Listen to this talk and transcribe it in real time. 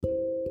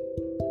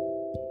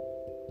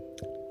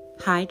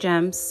Hi,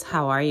 Gems.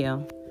 How are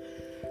you?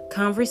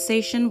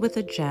 Conversation with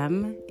a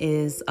Gem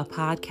is a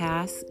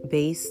podcast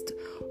based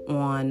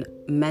on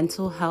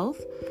mental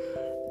health,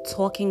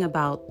 talking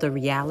about the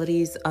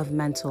realities of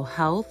mental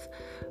health,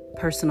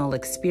 personal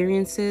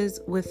experiences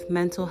with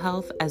mental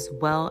health, as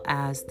well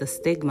as the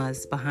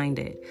stigmas behind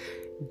it.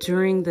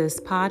 During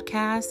this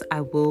podcast, I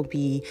will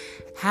be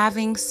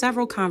having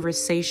several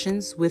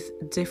conversations with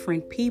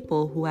different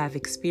people who have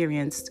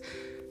experienced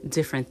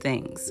different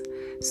things.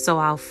 So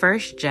our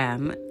first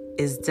gem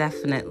is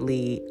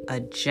definitely a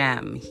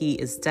gem. He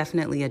is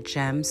definitely a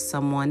gem,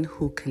 someone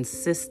who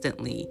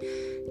consistently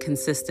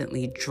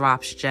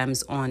drops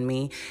gems on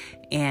me.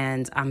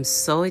 And I'm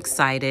so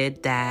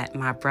excited that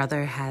my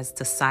brother has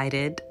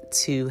decided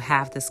to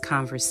have this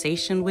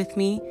conversation with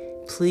me.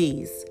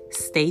 Please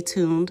stay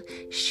tuned,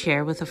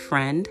 share with a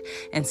friend,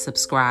 and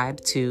subscribe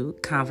to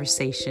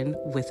Conversation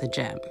with a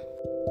Gem.